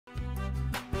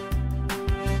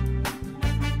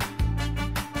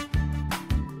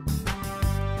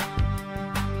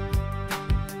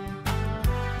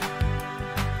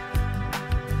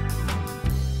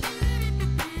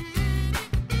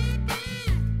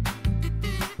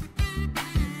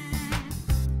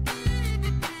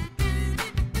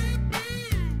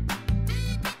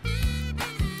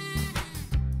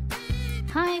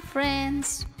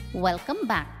friends, welcome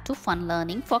back to Fun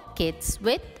Learning for Kids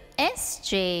with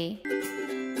SJ.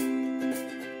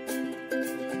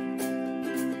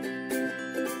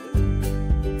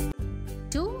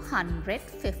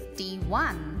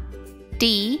 $251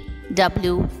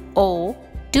 TWO2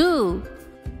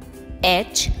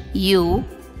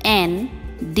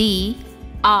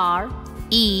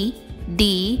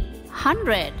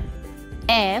 HUNDRED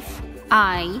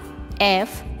 100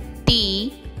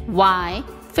 FIFTY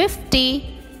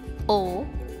 50 ONE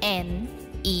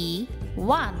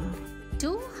 1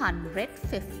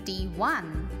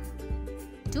 251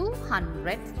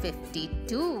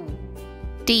 252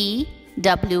 TWO2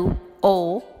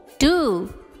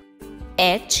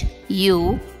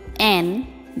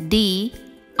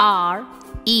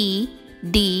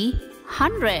 HUNDRED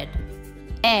 100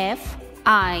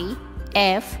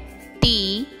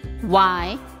 FIFTY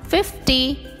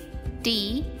 50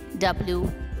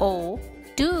 TWO2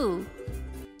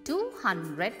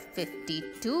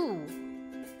 252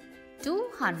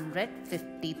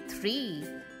 253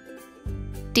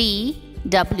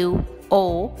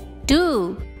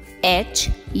 TWO2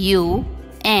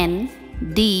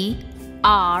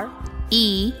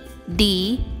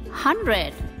 HUNDRED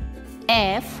 100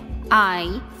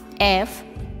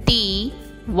 FIFTY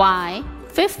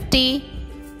 50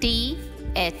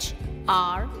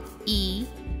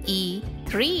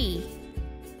 THREE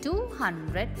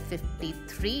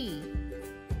 253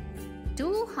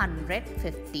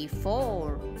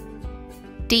 254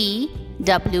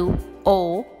 TWO2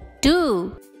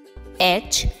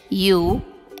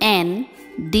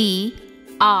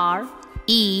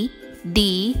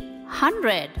 HUNDRED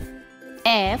 100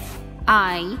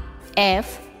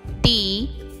 FIFTY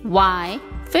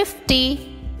 50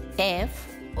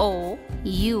 FOUR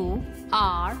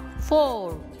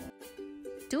 4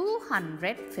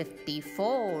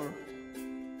 254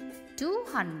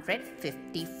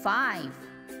 255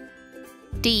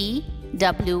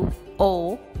 TWO2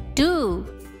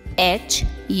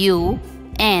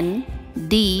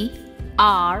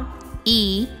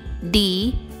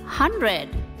 HUNDRED 100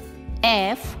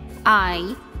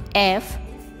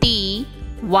 FIFTY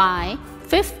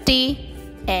 50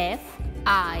 FIVE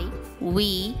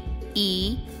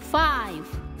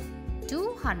 5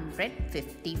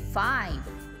 255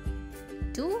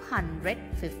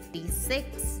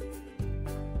 256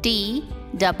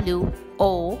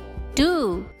 TWO2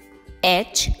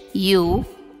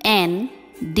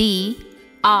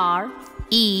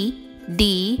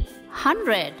 HUNDRED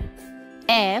 100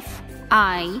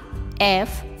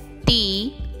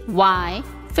 FIFTY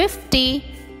 50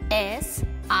 SIX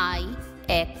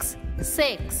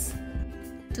 6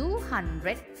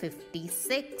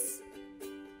 256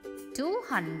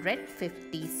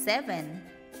 257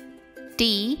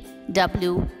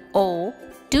 TWO2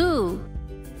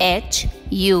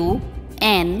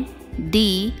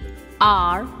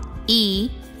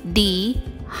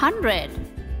 HUNDRED 100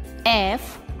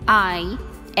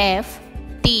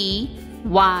 FIFTY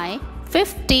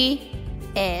 50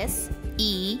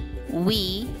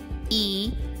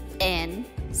 SEVEN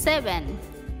 7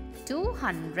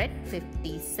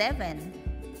 257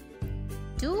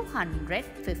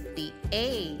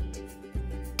 258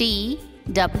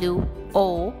 TWO2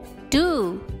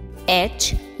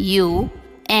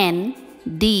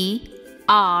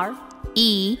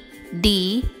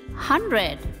 HUNDRED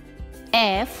 100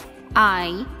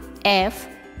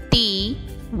 FIFTY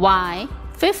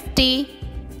 50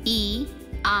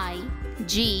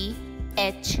 EIGHT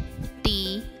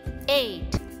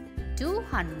 8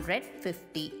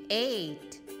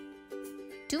 258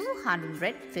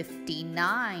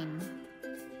 259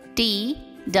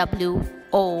 TWO2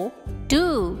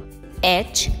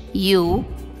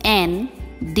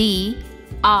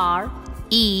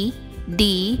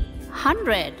 HUNDRED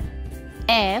 100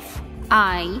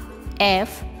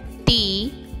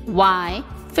 FIFTY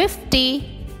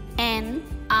 50 NINE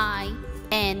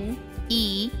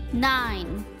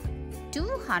 9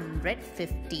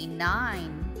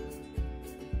 259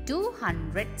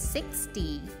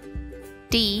 260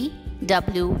 TWO2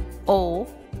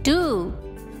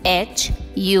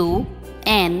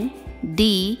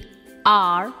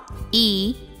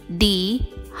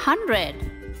 HUNDRED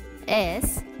 100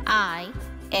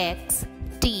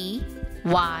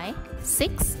 SIXTY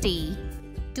 60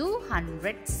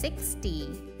 260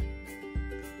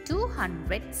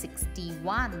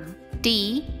 261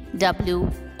 TWO2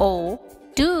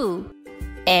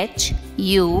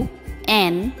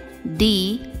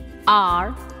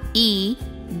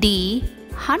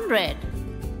 HUNDRED 100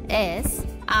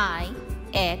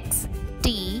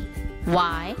 SIXTY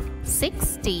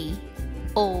 60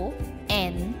 ONE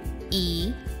N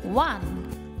E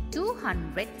 1.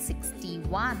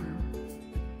 261.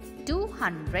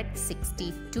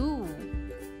 262.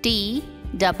 T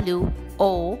W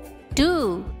O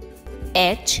 2.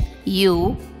 H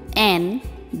U N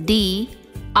D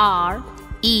R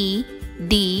E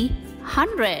D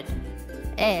 100.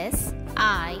 S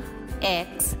I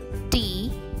X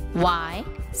T Y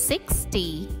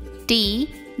 60. T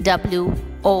W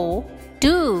O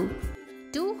 2.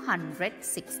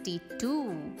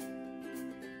 262.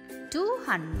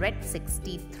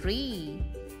 263.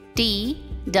 T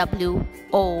W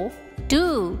O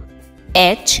 2.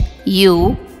 H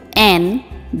U N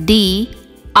D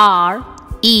R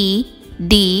E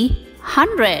D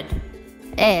 100.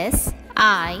 S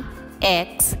I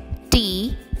X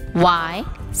T Y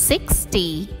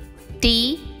 60.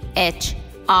 T H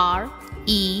R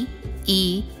E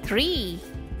E 3.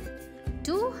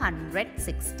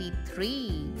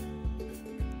 263.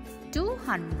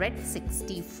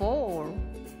 264.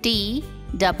 T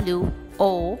W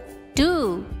O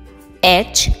 2.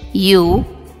 H U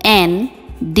N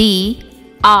D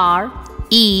R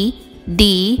E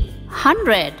D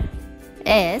 100.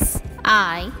 S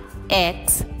I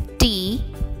X T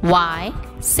Y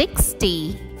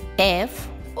 60. F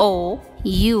O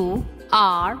U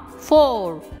R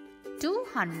 4.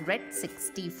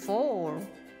 264.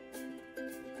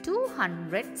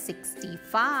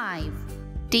 265.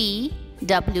 T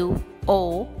W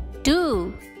O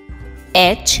 2.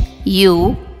 H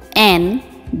U N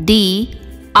D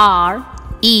R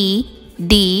E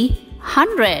D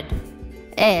 100.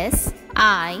 S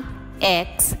I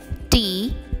X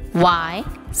T Y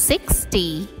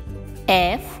 60.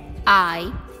 F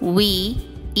I V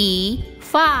E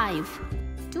 5.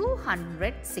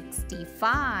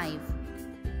 265.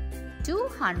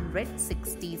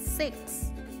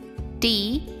 266.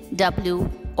 T W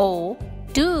O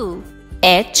 2.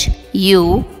 H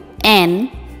U N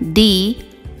D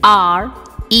R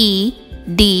E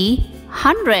D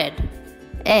 100.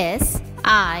 S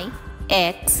I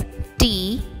X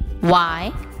T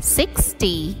Y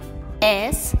 60.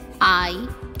 S I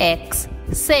X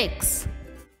 6.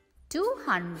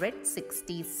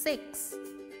 266.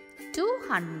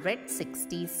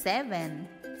 267.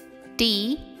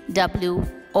 T W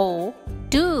O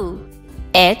 2.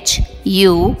 H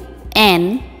U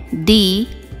N D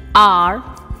R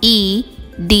E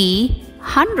D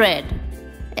 100.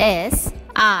 S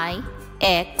I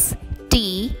X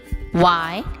T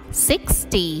Y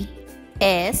 60.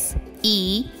 S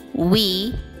E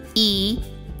V E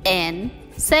N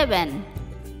 7.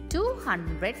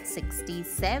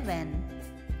 267.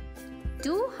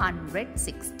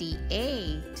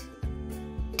 268.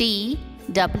 T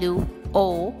W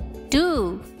O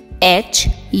 2. H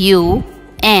U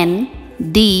N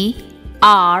D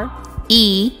R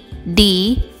E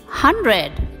D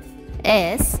 100.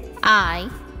 S I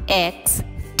X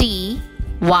T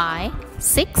Y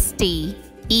 60.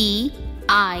 E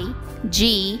I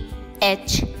G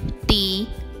H T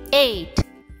 8.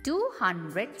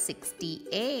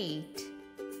 268.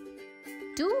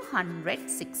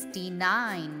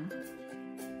 269.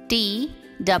 T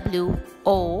W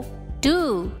O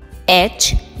 2.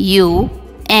 H U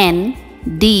N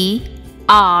D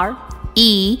R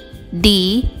E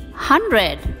D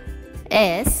 100.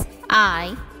 S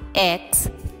I X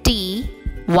T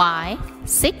Y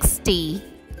 60.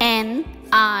 N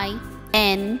I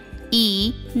N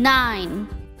E 9.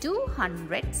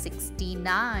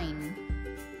 269.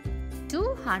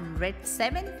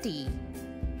 270.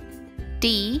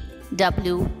 T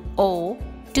W O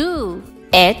 2.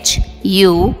 H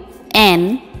U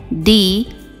N D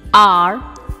R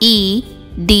E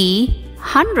D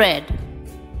 100.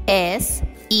 S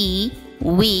E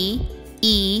V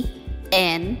E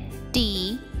N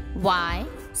T Y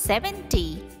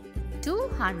 70.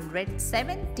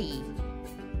 270.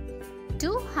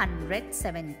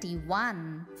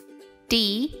 271.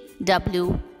 T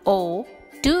W O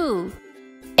 2.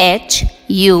 H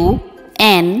U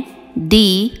N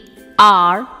D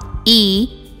R E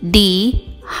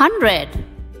D 100.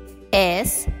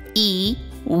 S E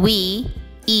V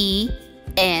E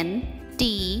N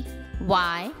T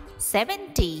Y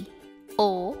 70.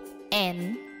 O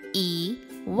N E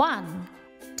 1.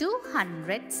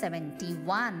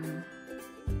 271.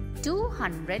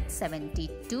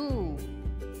 272.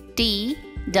 T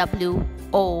W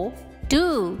O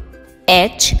 2.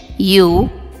 H U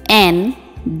N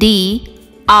D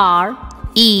R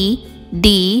E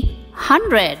D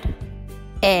 100.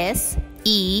 S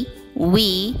E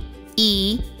V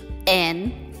E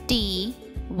N T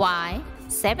Y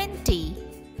 70.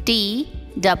 T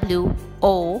W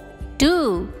O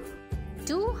 2.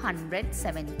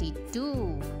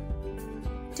 272,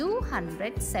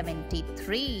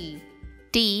 273.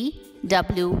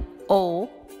 TWO2,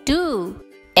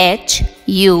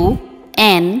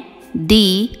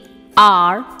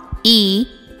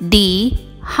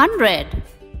 HUNDRED, 100.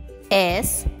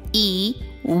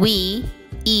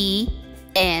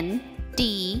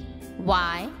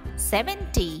 SEVENTY,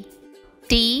 70.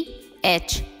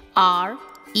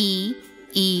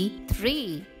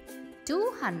 THREE,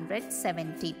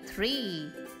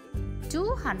 273,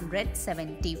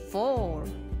 274.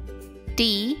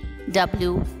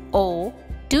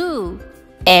 TWO2,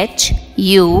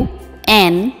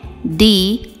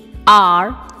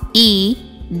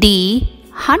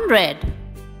 HUNDRED, 100.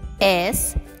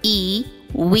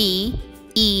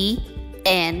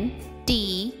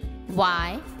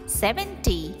 SEVENTY,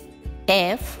 70.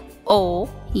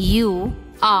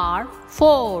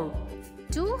 FOUR,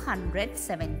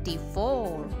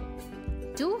 274,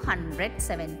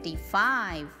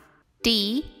 275.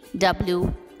 TWO2,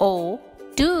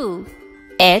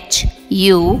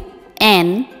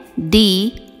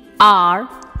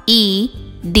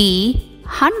 HUNDRED,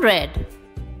 100.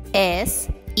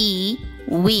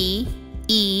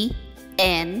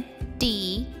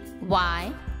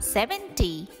 SEVENTY,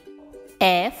 70.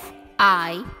 FIVE,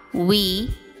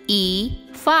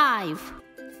 5,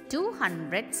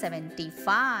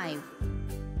 275.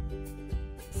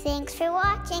 Thanks for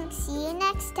watching. See you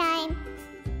next time.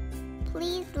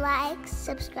 Please like,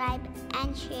 subscribe,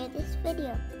 and share this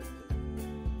video.